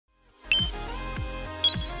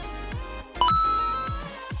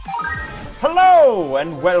Hello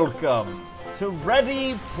and welcome to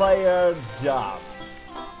Ready Player Dumb.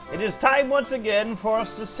 It is time once again for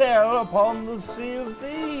us to sail upon the Sea of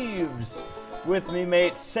Thieves. With me,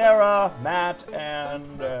 mates Sarah, Matt,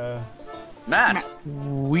 and Matt.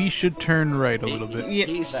 We should turn right a little bit.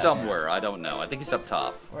 He's somewhere. I don't know. I think he's up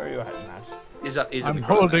top. Where are you at, Matt? He's up. He's I'm in the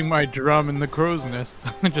crow's holding nest. my drum in the crow's nest.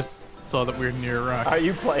 I just saw that we were near a rock. Are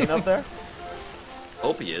you playing up there?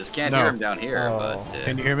 Hope he is. Can't No. hear him down here, Oh. but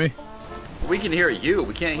Can you hear me? we can hear you.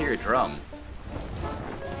 We can't hear your drum.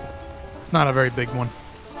 It's not a very big one.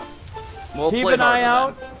 We'll Keep play an eye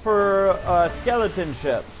harder out for skeleton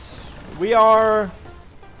ships. We have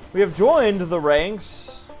joined the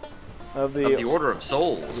ranks of then. Of the Order of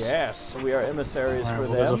Souls. Yes, we are emissaries All for right,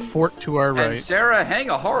 well, there's a them. fort to our And right. Sarah, hang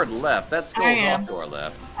a hard left. That skull's am. off to our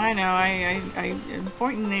left. I know, I'm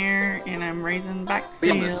pointing there, and I'm raising back We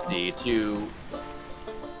sail. amnesty to.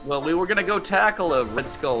 Well, we were gonna go tackle a red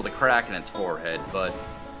skull with a crack in its forehead, but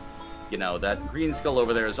you know that green skull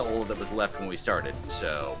over there is all that was left when we started.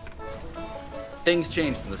 So things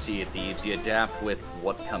change in the Sea of Thieves. You adapt with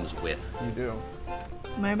what comes with. You do.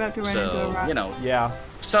 Am I about to run into a So rock? you know, Yeah,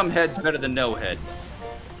 some head's better than no head.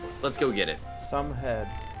 Let's go get it. some head.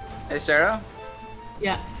 Hey, Sarah.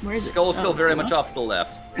 Yeah, where is it? Skull's still Oh, very hello? much off to the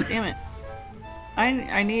left. Damn it.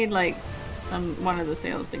 I need, like, one of the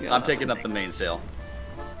sails to go I'm up, taking I up the think. main sail.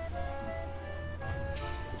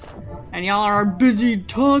 And y'all are busy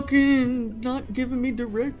talking and not giving me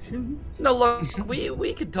directions. No, look,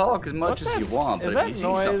 we can talk as much What's as that- you want, is but if that you see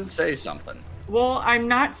something, noise? say something. Well, I'm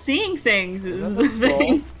not seeing things, is that the the skull?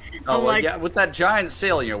 thing. Oh, I'm well, like, yeah, with that giant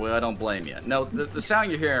sail in your way, I don't blame you. No, the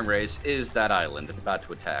sound you're hearing, Race, is that island that's about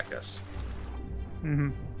to attack us. Mm-hmm.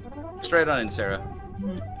 Straight on in, Sarah.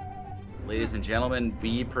 Mhm. Ladies and gentlemen,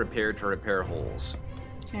 be prepared to repair holes.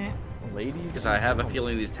 okay. Ladies Because and I have a gentlemen.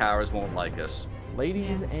 feeling these towers won't like us.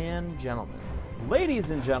 Ladies and gentlemen.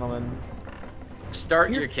 Ladies and gentlemen. Start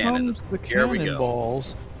Here your cannons. comes the Here we go.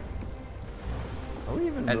 cannonballs. Are we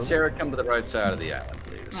even And moving? Sarah, come to the right side of the island,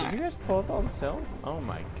 please. Did you guys pull up all the sails? Oh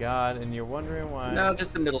my god, and you're wondering why. No,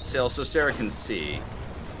 just the middle sail so Sarah can see.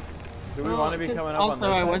 Do we Well, want to be 'cause coming up also, on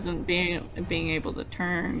this I side? wasn't being able to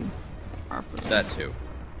turn properly. That too.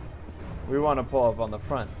 We want to pull up on the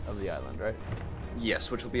front of the island, right?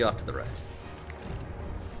 Yes, which will be off to the right.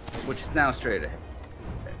 Which is now straight ahead.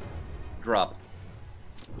 Drop.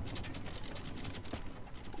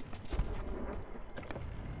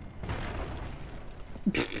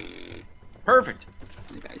 Perfect.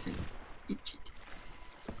 You guys are idiot.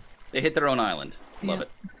 They hit their own island. Love Yeah. it.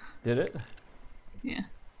 Did it? Yeah.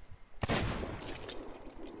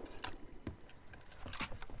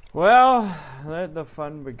 Well, let the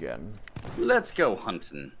fun begin. Let's go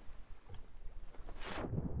hunting.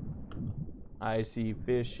 I see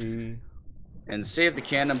fishy. And save the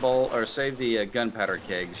cannonball, or save the gunpowder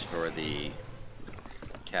kegs for the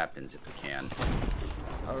captains if we can.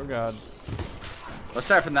 Oh god.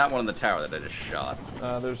 Aside from that one on the tower that I just shot.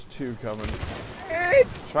 There's two coming.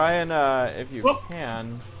 Try and, if you Whoop.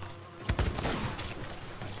 can.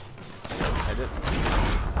 I did.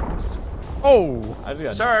 Oh! I just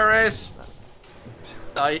got. Sorry, Race.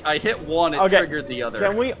 I hit one, it Okay, triggered the other.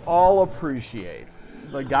 Can we all appreciate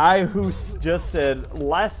the guy who just said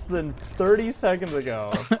less than 30 seconds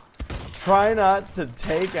ago, try not to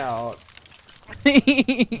take out.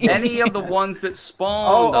 Any of the ones that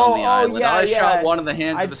spawned on the island, yeah, I yeah. shot one in the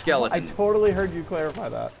hands of a I skeleton. totally heard you clarify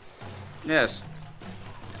that. Yes.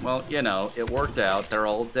 Well, you know, it worked out. They're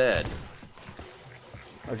all dead.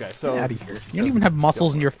 Okay, so. Get out of here. You don't even have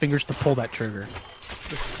muscles in your fingers to pull that trigger.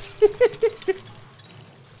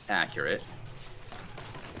 Accurate.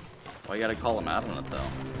 Well, you gotta call them out on it, though.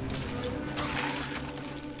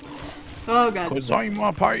 Oh god. Cause I'm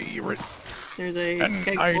a pirate, There's a and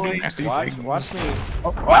keg I boy. do nasty Watch, things. watch me.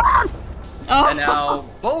 Ah! Oh. And now,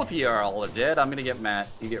 both of you are all dead. I'm gonna get Matt.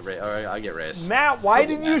 You get Ray. Alright, I get Race. Matt, why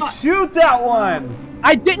did you shoot that one?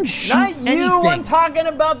 I didn't shoot Not you. anything. I'm talking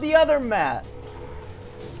about the other Matt.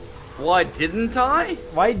 Why didn't I?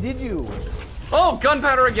 Why did you? Oh,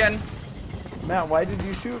 gunpowder again. Matt, why did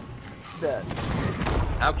you shoot that?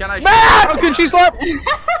 How can I How could she slap?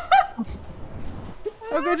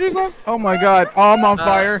 How could she slap? Oh my god! Oh, I'm on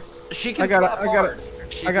fire! She can I gotta- slap I gotta- hard.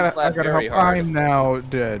 She can slap very help. hard. I'm now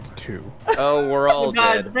dead too. Oh, we're all Oh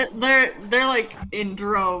god, dead. they're like in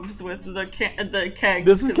droves with the kegs.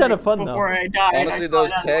 This is 'cause, kinda like, fun, though. Before I died, Honestly, I saw those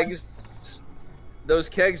that kegs, those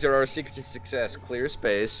kegs are our secret to success. Clear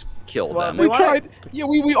space, kill Well, them. they We wanna- tried. Yeah,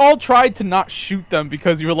 we all tried to not shoot them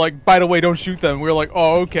because you were like, by the way, don't shoot them. We were like,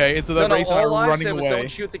 oh okay. And so No, then no, Race and I all were I running said was away.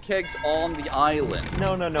 don't shoot the kegs on the island.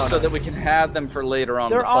 No, no, no. So no. that we can have them for later on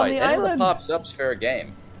in They're the on fight. the Anyone island. that pops up's fair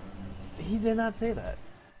game. He did not say that.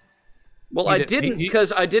 Well, I didn't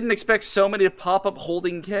because I didn't expect so many to pop up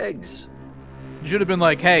holding kegs. You should have been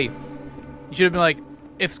like, hey. You should have been like,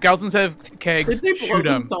 if skeletons have kegs, shoot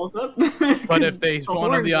them. But if they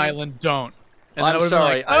spawn on the island, don't. And I'm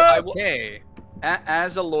sorry. Like, okay.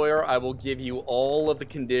 As a lawyer, I will give you all of the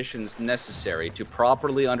conditions necessary to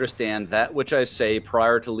properly understand that which I say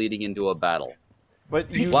prior to leading into a battle. But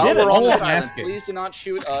you While did we're it. on this island, please do not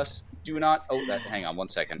shoot us. Do not. Oh, hang on 1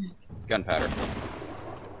 second. Gunpowder.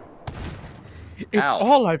 It's Ow.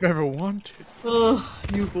 all I've ever wanted. Ugh,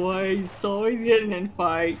 you boys always getting in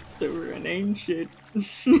fights over inane shit.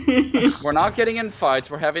 We're not getting in fights.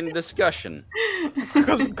 We're having a discussion.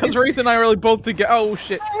 Because Race and I were both together. Oh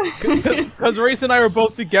shit. Because Race and I were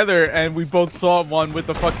both together, and we both saw one with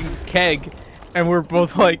a fucking keg, and we're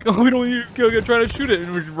both like, "Oh, we don't need to go trying to shoot it,"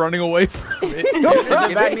 and we're just running away from it. They're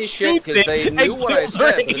giving me shit because they knew what I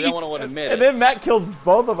said, but they don't want to admit it. And then Matt kills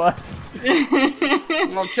both of us.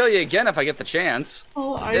 I'll kill you again if I get the chance.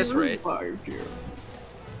 Oh, I revived you.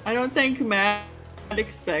 I don't think Matt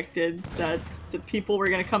expected that the people were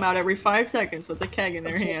gonna come out every 5 seconds with a keg in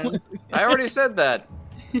their hand. I already said that.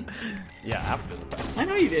 Yeah, after the fact. I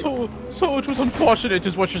know you did. So it was unfortunate,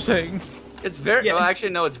 is what you're saying. It's very. Yeah. Well,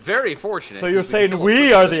 actually, no. It's very fortunate. So you're saying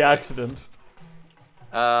we are the accident?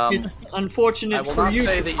 It's unfortunate I will for not you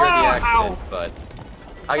say to- that you're the accident, but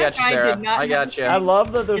I got you, That guy Sarah. did not I got you. I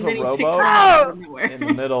love that there's And then a he picked rowboat her out of nowhere. in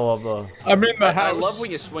the middle of the. I'm in the house. I love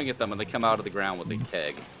when you swing at them and they come out of the ground with a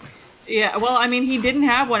keg. Yeah, well, I mean, he didn't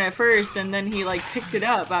have one at first, and then he, like, picked it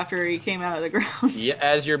up after he came out of the ground. Yeah,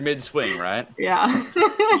 as you're mid-swing, right? Yeah.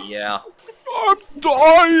 Yeah. I'm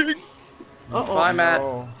dying. Uh-oh. Bye, Matt.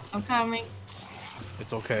 Oh. I'm coming.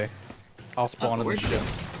 It's okay. I'll spawn in the ship,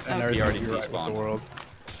 and Okay. everything You already will be right with despawned. the world.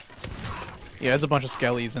 Yeah, there's a bunch of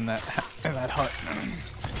skellies in that hut.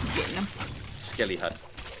 Getting him. Skelly hut.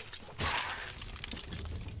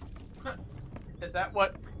 Is that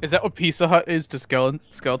what Pizza Hut is to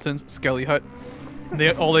skeletons? Skelly Hut.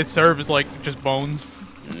 All they serve is like just bones.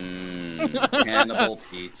 Cannibal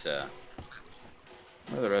pizza.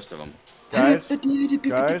 Where are the rest of them? Guys,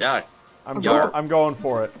 Yeah. I'm Yar. going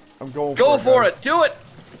for it. I'm going Go for guys. it. Do it.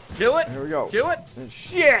 Do it. Here we go. Do it.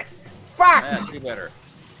 Shit! Fuck! Yeah, do better.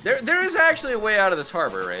 There is actually a way out of this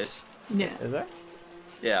harbor, Race. Yeah. Is there?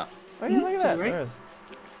 Yeah. Oh yeah, look at that. Right. There is.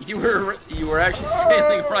 You were actually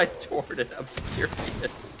sailing right toward it. I'm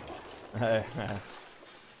curious. There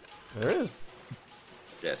is.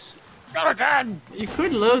 Yes. You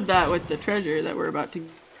could load that with the treasure that we're about to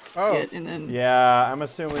get, and then... Yeah, I'm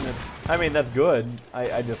assuming it's. I mean, that's good.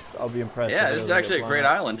 I'll be impressed. Yeah, if it this is doesn't actually get a great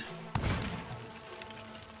blown up. island.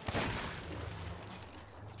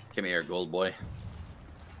 Come here, gold boy.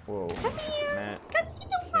 Whoa, Matt. Come to the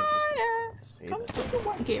Can't water. just say Come that. to the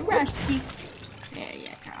water. Get rusty.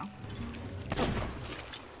 Yeah, cow.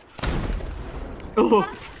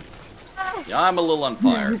 Oh. Yeah, I'm a little on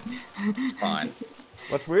fire. It's fine.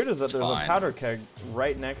 What's weird is that there's fine. a powder keg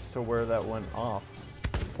right next to where that went off.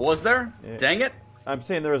 Was there? Yeah. Dang it. I'm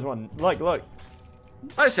saying there is one. Look.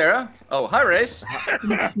 Hi, Sarah. Oh, hi, Race.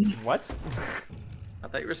 What? I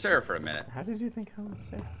thought you were Sarah for a minute. How did you think I was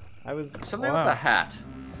saying? I was. Something Wow. with the hat.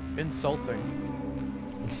 Insulting.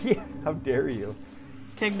 Yeah, how dare you?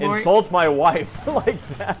 Keg boy. Insult my wife like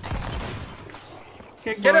that.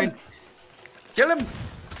 Keg Get boy. him. Kill him.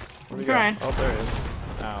 Where'd he trying. go? Oh, there it is.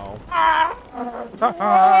 Ow.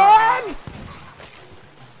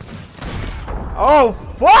 Oh,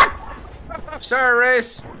 fuck! Sorry,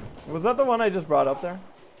 Race. Was that the one I just brought up there?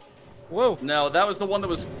 Whoa. No, that was the one that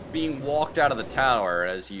was being walked out of the tower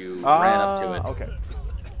as you ran up to it. Okay.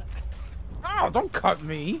 Oh, don't cut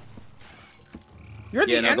me. You're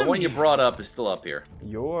Yeah, the no, enemy. the one you brought up is still up here.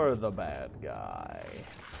 You're the bad guy.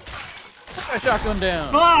 Put that shotgun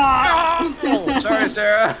down. Ah! Oh, sorry,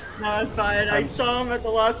 Sarah. No, it's fine. I saw him at the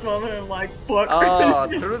last moment and I'm like, fuck. Oh,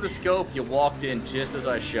 through the scope, you walked in just as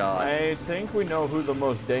I shot. I think we know who the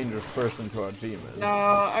most dangerous person to our team is. No,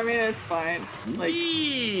 I mean, it's fine. Like,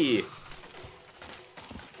 Yee!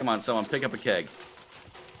 Come on, someone, pick up a keg.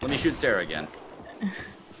 Let me shoot Sarah again.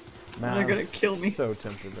 Man, They're gonna I'm kill me. So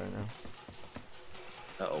tempted right now.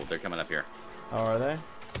 Uh-oh, they're coming up here. Oh, are they?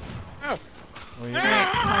 Oh. What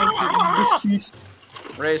are you doing?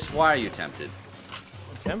 Race, why are you tempted?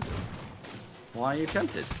 I'm tempted. Why are you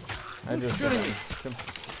tempted? I just. Shooting me. Get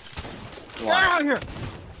Why? out of here.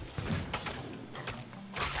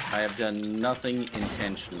 I have done nothing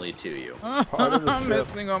intentionally to you. Part of the I'm ship.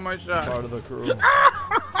 missing on my shot. Part of the crew.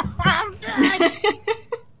 I'm dead.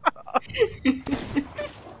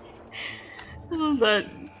 oh, that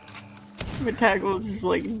Tackle was just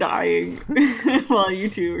like dying while you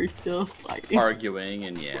two are still fighting. Arguing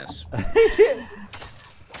and yes.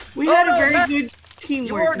 We had a very good You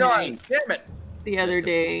teamwork are dying. night Damn it. the other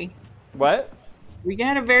day. What? We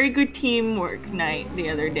had a very good teamwork night the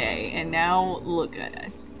other day, and now look at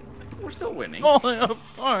us. We're still winning. Falling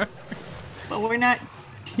apart. But we're not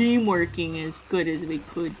teamworking as good as we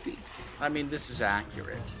could be. I mean, this is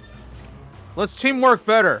accurate. Let's teamwork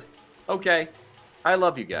better. Okay. I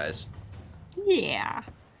love you guys. Yeah.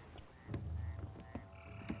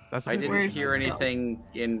 That's I a bit, didn't Where's hear the spell? anything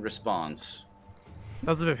in response.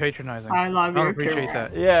 that's a bit patronizing. I love I don't your appreciate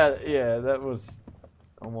character. that. Yeah, that was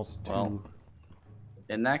almost too. Well,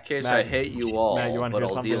 in that case, Matt- I hate you all. Matt, you wanna but hear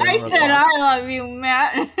I'll something? deal I with it. said I love you,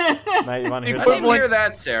 Matt. Matt, you want to hear I something? didn't hear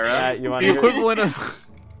that, Sarah. Matt, you want The to hear? equivalent of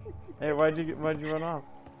Hey, why'd you run off?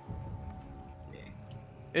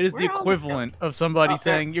 it is the Where are all the equivalent of somebody Okay.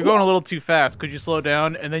 saying you're going a little too fast. Could you slow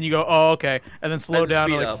down? And then you go, oh okay, and then slow And down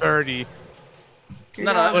to speed like up. 30. No,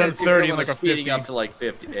 But I'm it's 30 equivalent like of a speeding 50. up to like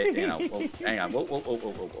 50. You know, well, hang on. Whoa, whoa, whoa,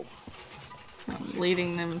 whoa, whoa, whoa. I'm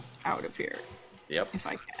leading them out of here, Yep. if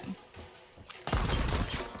I can.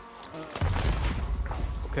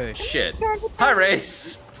 Okay. Shit. Hi,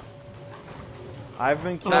 Race. I've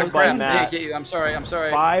been killed Oh, by crap. Matt I'm sorry. I'm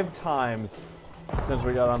sorry. 5 times since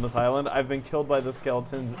we got on this island. I've been killed by the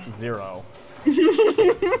skeletons 0.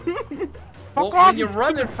 Well, when you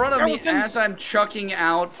run in front of me as I'm chucking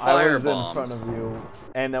out I fire was in bombs, front of you,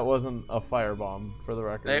 and that wasn't a firebomb, for the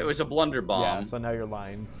record. it was a blunder bomb. Yeah, so now you're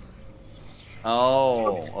lying.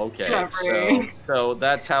 Oh, okay. Jeffrey. So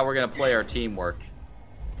that's how we're gonna play our teamwork.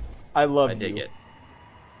 I love I you. dig it.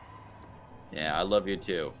 Yeah, I love you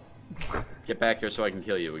too. Get back here so I can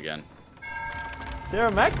kill you again.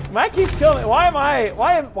 Sarah, Matt keeps killing me. Why am I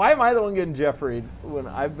the one getting Jeffreyed when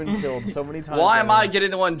I've been killed so many times? Why am I already?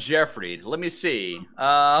 getting the one Jeffrey'd? Let me see.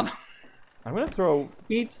 I'm gonna throw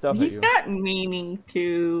stuff at He's you. not meaning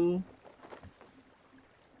to.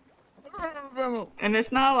 And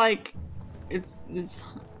it's not like it's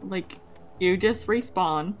like you just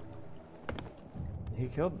respawn. He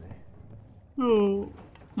killed me. Oh.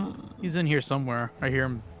 He's in here somewhere. I hear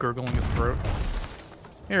him gurgling his throat.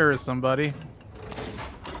 Here is somebody.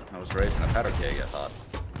 I was raising a powder keg, I thought.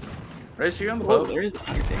 Race, you on the Oh, boat? there is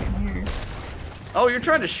anything in here. Oh, you're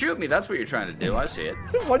trying to shoot me. That's what you're trying to do. I see it.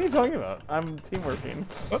 What are you talking about? I'm teamworking.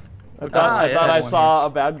 I thought, Ah, I, yeah, thought I that's saw a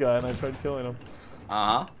bad guy and I tried killing him.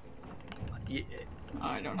 Uh-huh.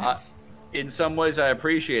 I don't have. In some ways, I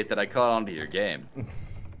appreciate that I caught onto your game.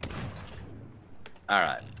 All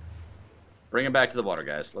right. Bring him back to the water,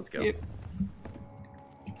 guys. Let's go. Yep.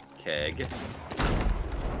 Keg.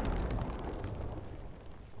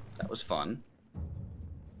 That was fun.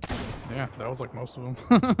 Yeah, that was like most of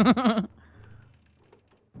them.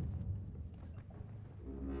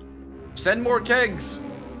 Send more kegs.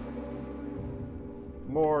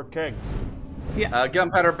 More kegs.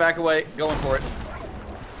 Gunpowder, back away. Going for it.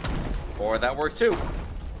 Or that works too.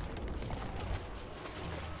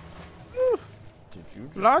 Did you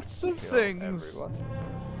just Lots of kill things. everyone?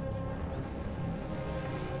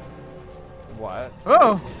 What?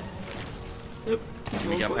 Oh! Give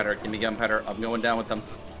me gunpowder. Give me gunpowder. I'm going down with them.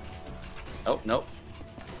 Oh, nope.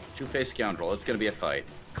 Two-faced scoundrel. It's going to be a fight.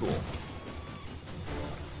 Cool.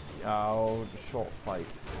 Oh, short fight.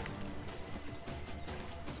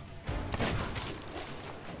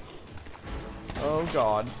 Oh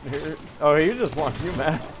god. Here. Oh, he just wants you,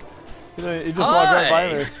 man. He just walked right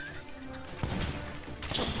by me.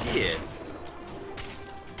 Shit.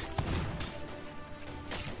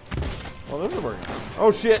 Well, this is working.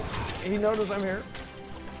 Oh shit! He noticed I'm here.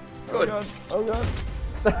 Good. Oh god. Oh god.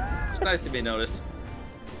 It's nice to be noticed.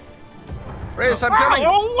 Race, I'm coming.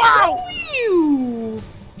 Oh wow! Ew.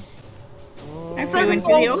 I flew into the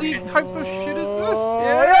What ocean. type of shit is this? Oh,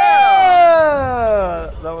 Yeah!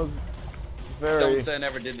 yeah! That was very. Don't say I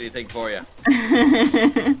never did anything for you.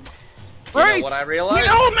 You Race! know what I realized? You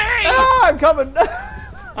know me! Ah, I'm coming.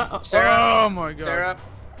 Sarah, Oh my god. Sarah,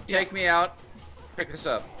 take me out. Pick us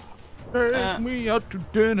up. Take me out to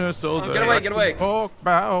dinner so that Get away, I get can away. talk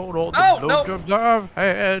about all the Oh, no. blowjobs I've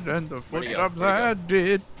had and the Where'd he go? footjobs Where'd he I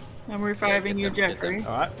did. I'm reviving Yeah, you, get them, get them. Jeffrey.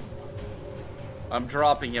 Alright. I'm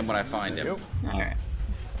dropping him when I find him. Yep. Alright.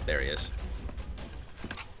 There he is.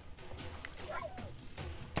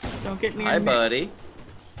 Don't get near Hi, me. buddy.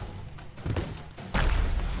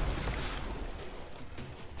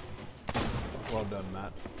 Well done,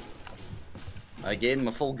 Matt. I gave him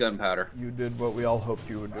a full gunpowder. You did what we all hoped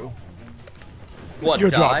you would do. What, Your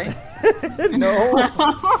die? No.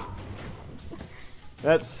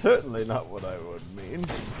 That's certainly not what I would mean.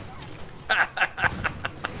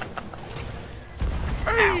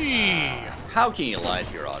 Hey! How can you lie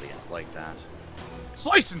to your audience like that?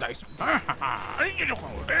 Slice and dice.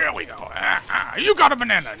 There we go. You got a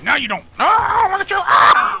banana. Now you don't. Ah, look at you.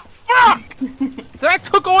 Ah, fuck! That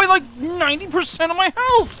took away like 90% of my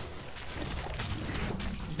health.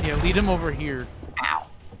 Yeah, lead him over here. Ow.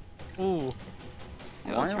 Ooh,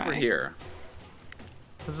 Why over here?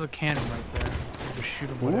 this is a cannon right there. Just shoot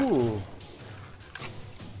him with it. Ooh,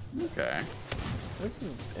 Okay. this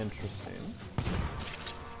is interesting.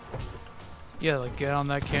 Yeah, like get on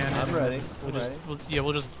that cannon. I'm ready. We'll I'm just, ready.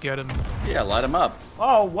 we'll just get him. Yeah, light him up.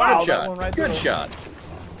 Oh wow, Good that shot. one right Good through. shot.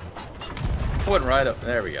 Went right up.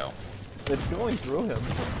 There we go. It's going through him.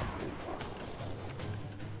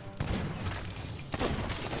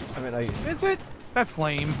 I mean, Is it? That's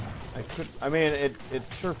lame. I could. I mean, it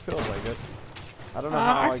sure feels like it. I don't know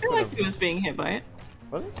how I I feel could like have. he was being hit by it.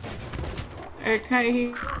 Was it? He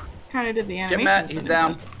kind of did the animation. Get Matt. He's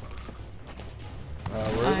down. Where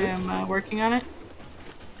is I am working on it.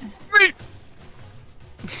 it?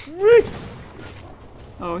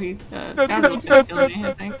 Oh, he down to the ability,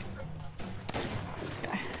 I think.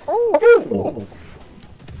 Oh.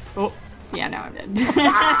 Oh, yeah, now I'm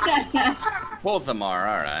dead. Both of them are.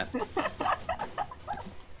 All right.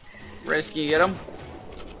 Race, can you get him?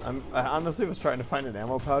 I honestly was trying to find an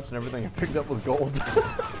ammo pouch and everything I picked up was gold.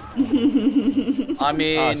 I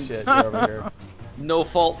mean, Oh shit, you're over here. no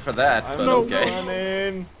fault for that, I'm but no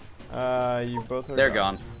okay. running. You both are They're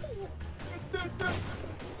gone.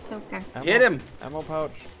 Okay. Hit him. Ammo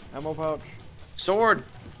pouch. Ammo pouch. Sword.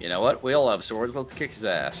 You know what? We all have swords. Let's kick his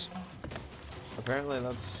ass. Apparently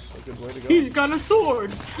that's a good way to go. He's got a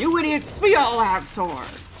sword! You idiots! We all have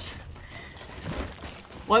swords!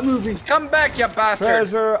 What movie? Come back, you bastard!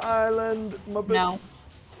 Treasure Island. Muppet. No.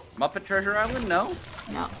 Muppet Treasure Island? No.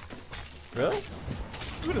 No. Really?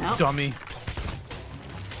 Look at No. this dummy.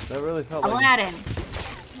 That really felt like. Aladdin.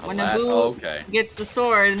 When Aladdin, Abu okay. gets the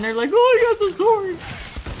sword, and they're like, "Oh, he has a sword!"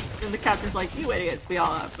 And the captain's like, "You idiots! We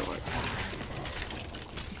all have swords."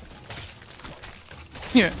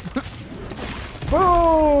 Yeah.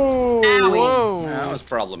 Boom! Owie. Whoa. That was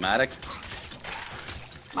problematic.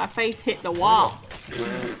 My face hit the wall.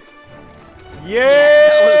 Yeah.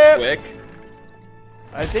 That was quick.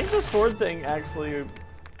 I think the sword thing actually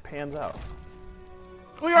pans out.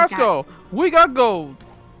 We got go. We got gold.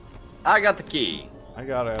 I got the key. I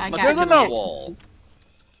got it. I Must got have There's a been on the note. wall.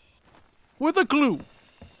 With a clue.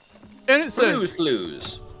 And it says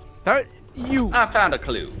Clues. that you I found a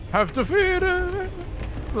clue. have defeated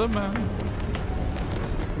the man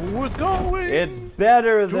who was going. It's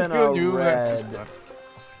better to than kill a you. red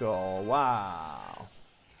skull. Wow.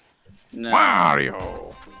 No,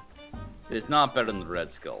 Mario. it is not better than the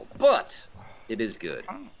Red Skull, but it is good.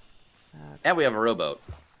 And we have a rowboat.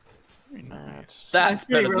 That's That's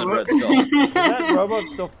better pretty than the Red rowboat. Skull. Is that robot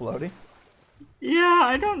still floating? Yeah,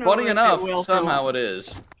 I don't know. Funny if enough, it will somehow it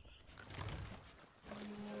is.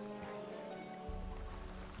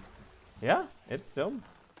 Yeah, it's still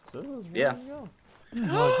is ready Yeah. to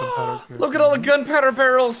go. Look at all the gunpowder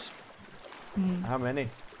barrels. How many?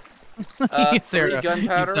 Three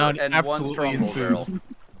gunpowder sound and one absolutely stronghold barrel.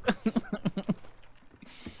 enthused.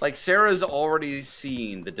 Like, Sarah's already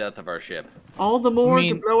seen the death of our ship. All the more I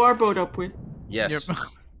mean- to blow our boat up with. Yes. Yep.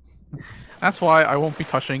 That's why I won't be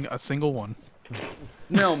touching a single one.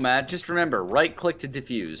 No, Matt, just remember, right-click to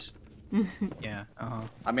defuse. Yeah.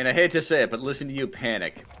 I mean, I hate to say it, but listening to you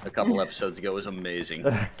panic a couple episodes ago was amazing.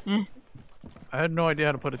 I had no idea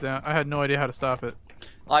how to put it down. I had no idea how to stop it.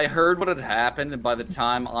 I heard what had happened, and by the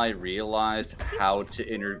time I realized how to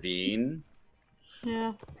intervene,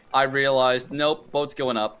 Yeah. I realized, nope, boat's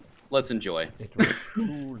going up. Let's enjoy. It was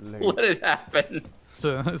too late. Let it happen.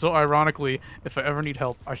 So ironically, if I ever need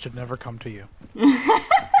help, I should never come to you.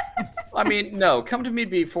 I mean, no, come to me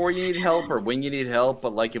before you need help or when you need help,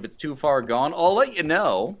 but like if it's too far gone, I'll let you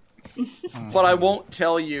know. But I won't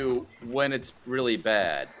tell you when it's really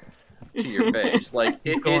bad to your face. Like,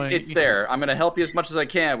 it's there. I'm going to help you as much as I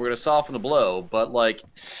can. We're going to soften the blow, but like,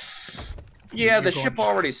 yeah, You're the going ship to-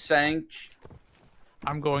 already sank.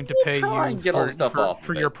 I'm going to pay try you and get all the stuff off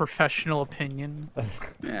for of your it. professional opinion.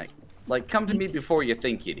 Yeah, like, come to me before you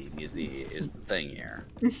think you need is the thing here.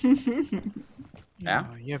 Yeah?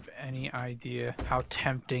 You have any idea how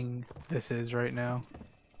tempting this is right now?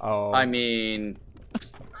 Oh. I mean,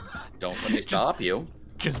 don't let me stop you.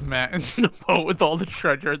 Just Matt in the boat with all the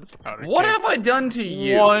treasure and the powder. What keg. have I done to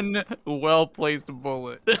you? One well-placed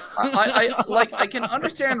bullet. I can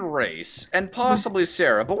understand Race and possibly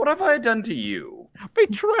Sarah, but what have I done to you?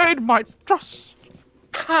 Betrayed my trust.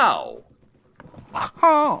 How?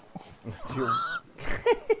 How?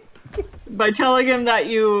 by telling him that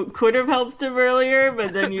you could have helped him earlier,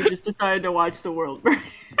 but then you just decided to watch the world burn.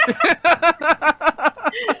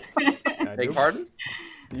 Beg pardon?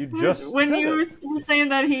 You just when said you were saying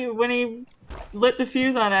that when he lit the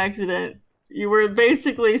fuse on accident, you were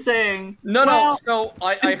basically saying No. So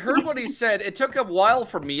I heard what he said. It took a while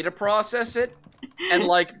for me to process it, and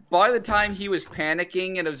like by the time he was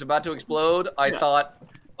panicking and it was about to explode, I thought,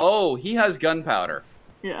 oh, he has gunpowder.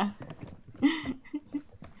 Yeah.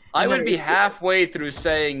 I would be halfway through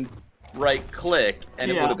saying right click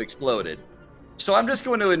and it would have exploded. So I'm just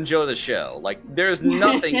going to enjoy the show. Like there's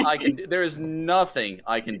nothing I can do. There is nothing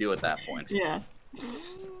I can do at that point. Yeah.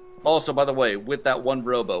 Also, by the way, with that one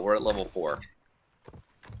robo, we're at level 4.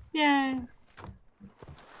 Yeah.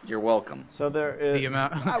 You're welcome. So there is. The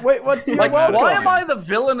amount. Wait, what's your Like, welcome? why am I the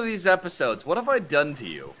villain of these episodes? What have I done to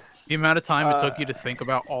you? The amount of time it took you to think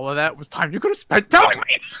about all of that was time you could have spent telling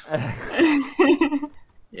me.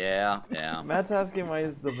 Yeah. Matt's asking why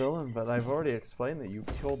he's the villain, but I've already explained that you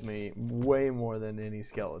killed me way more than any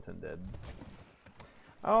skeleton did.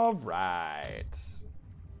 All right.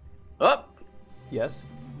 Up. Yes.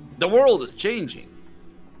 The world is changing.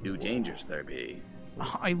 New dangers there be.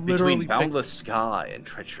 I literally Between boundless sky and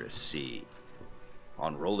treacherous sea.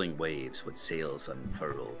 On rolling waves with sails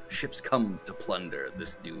unfurled, ships come to plunder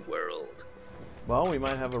this new world. Well, we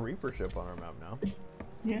might have a Reaper ship on our map now.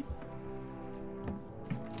 Yeah.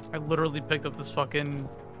 I literally picked up this fucking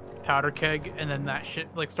powder keg, and then that shit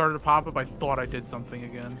like started to pop up. I thought I did something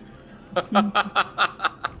again.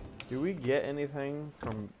 Do we get anything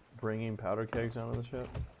from bringing powder kegs onto the ship?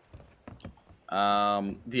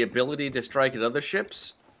 The ability to strike at other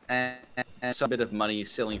ships, and some bit of money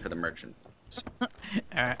sailing for the merchants.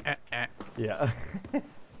 Yeah.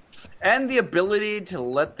 And the ability to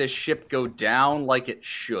let this ship go down like it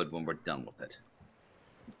should when we're done with it.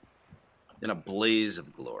 In a blaze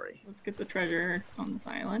of glory. Let's get the treasure on this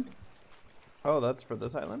island. Oh, that's for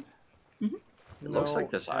this island? Mm-hmm. It looks like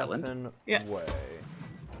this island. Yeah. Way.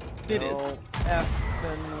 It is. No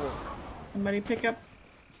effing way. Somebody picked up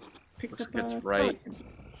Looks like it's right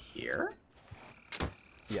here.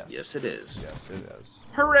 Yes. Yes, it is. Yes, it is.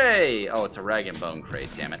 Hooray! Oh, it's a rag and bone crate,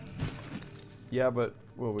 damn it. Yeah, but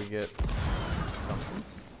will we get something?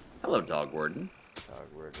 Hello, Dog Warden.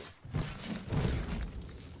 Dog word.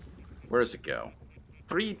 Where does it go?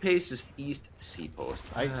 3 paces east, sea post.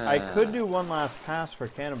 I could do one last pass for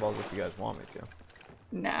cannonballs if you guys want me to.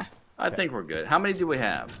 Nah. I think we're good. How many do we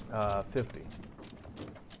have? 50.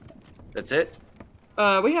 That's it?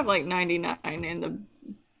 We have like 99 in the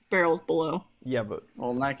barrels below. Yeah, but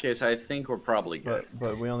Well, in that case, I think we're probably good.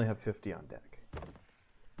 but we only have 50 on deck.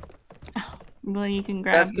 Well, you can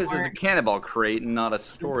grab That's because more. it's a cannonball crate and not a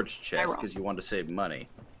storage chest wrong. because you want to save money.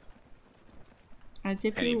 As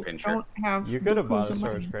if Penny you pincher. don't have. You could have bought a bukus of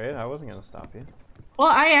storage money. crate. I wasn't gonna stop you.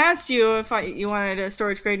 Well, I asked you if you wanted a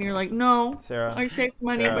storage crate, and you're like, no. Sarah, I saved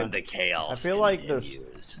money, Sarah. but The chaos I feel like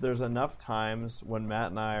continues. there's enough times when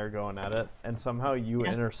Matt and I are going at it, and somehow you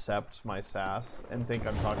Yeah. intercept my sass and think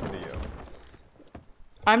I'm talking to you.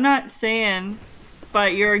 I'm not saying,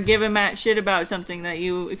 but you're giving Matt shit about something that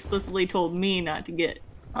you explicitly told me not to get.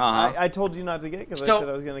 Uh-huh. I told you not to get because I So- said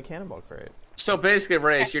I was gonna cannonball crate. So basically,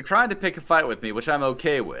 Race, you're trying to pick a fight with me, which I'm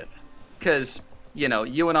okay with. Because, you know,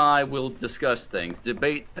 you and I will discuss things,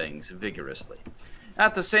 debate things vigorously.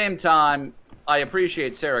 At the same time, I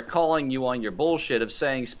appreciate Sarah calling you on your bullshit of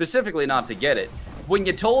saying specifically not to get it. When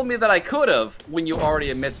you told me that I could have, when you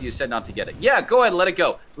already admit that you said not to get it. Yeah, go ahead, let it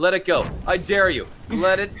go. Let it go. I dare you.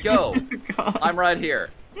 Let it go. I'm right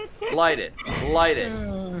here. Light it. Light it.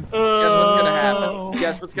 Guess what's gonna happen?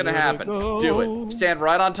 Guess what's gonna happen? Do it. Stand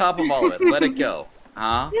right on top of all of it. Let it go.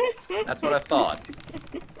 Huh? That's what I thought.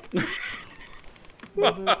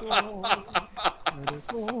 Let it go. Let it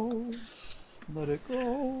go. Let it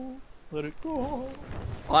go. Let it go.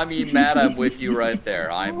 I mean, Matt, I'm with you right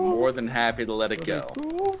there. I'm more than happy to let it go.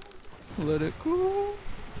 Let it go.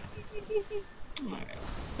 Alright.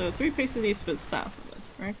 So 3 paces east was south of us,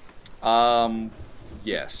 correct?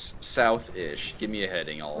 Yes, south-ish. Give me a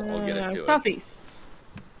heading. I'll get us to it. Southeast.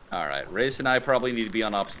 All right, Race and I probably need to be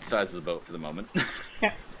on opposite sides of the boat for the moment.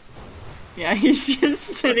 Yeah. Yeah, he's just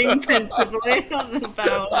sitting pensively on the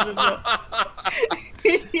bow of the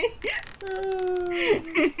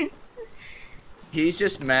boat. He's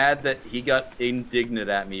just mad that he got indignant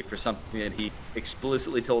at me for something that he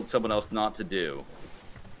explicitly told someone else not to do.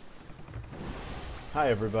 Hi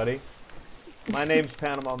everybody. My name's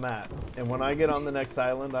PanamaMatt, and when I get on the next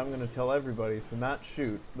island, I'm going to tell everybody to not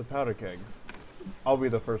shoot the powder kegs. I'll be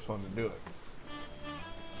the first one to do it.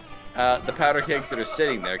 The powder kegs that are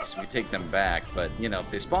sitting there, because we take them back, but, you know,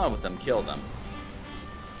 if they spawn with them, kill them.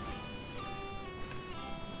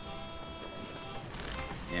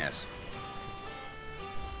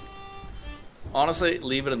 Honestly,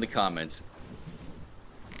 leave it in the comments.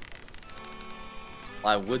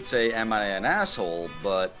 I would say, am I an asshole?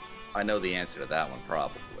 But I know the answer to that one,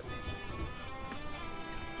 probably.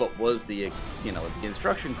 But was the, the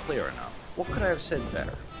instruction clear enough? What could I have said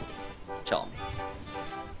better? Tell me.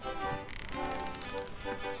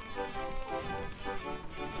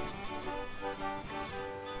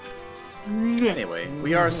 Anyway,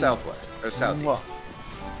 we are southwest, or southeast.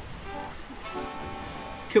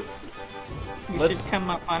 Cool. We Let's- should come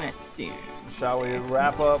up on it soon. Shall we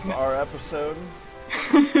wrap up our episode?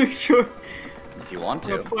 Sure. If you want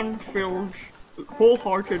A to. fun-filled,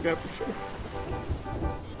 wholehearted episode.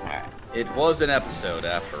 Alright. It was an episode,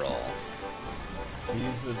 after all.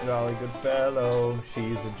 He's a jolly good fellow.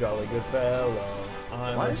 She's a jolly good fellow.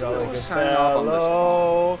 I'm Why a is it jolly always good signing off on this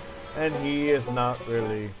fellow. And he is not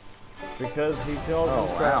really. Because he kills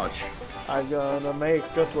his Oh, crap. ouch. I'm gonna make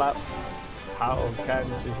a slap. How can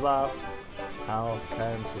she slap? How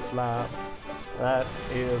can she slap? That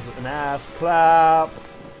is an ass clap.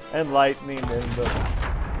 And lightning in the...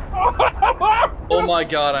 Oh my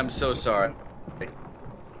god, I'm so sorry.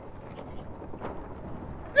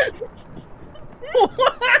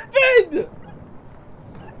 What happened?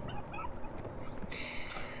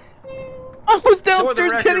 I was For the downstairs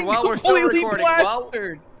record, getting while we're still completely recording,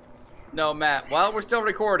 plastered. No, Matt, while we're still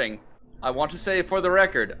recording, I want to say for the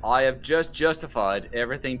record, I have just justified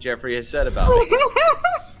everything Jeffrey has said about me.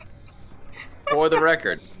 For the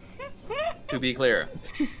record. To be clear.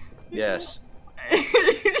 Yes.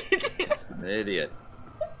 An idiot.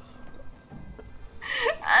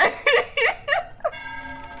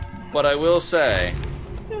 But I will say,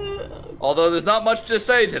 although there's not much to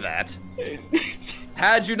say to that,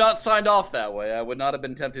 had you not signed off that way, I would not have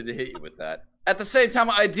been tempted to hit you with that. At the same time,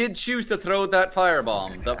 I did choose to throw that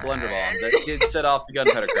firebomb, that blunder bomb, that did set off the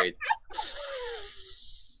gunpowder crates.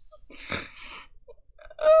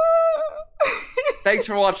 Thanks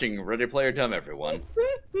for watching Ready Player Dumb, everyone.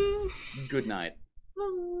 Good night.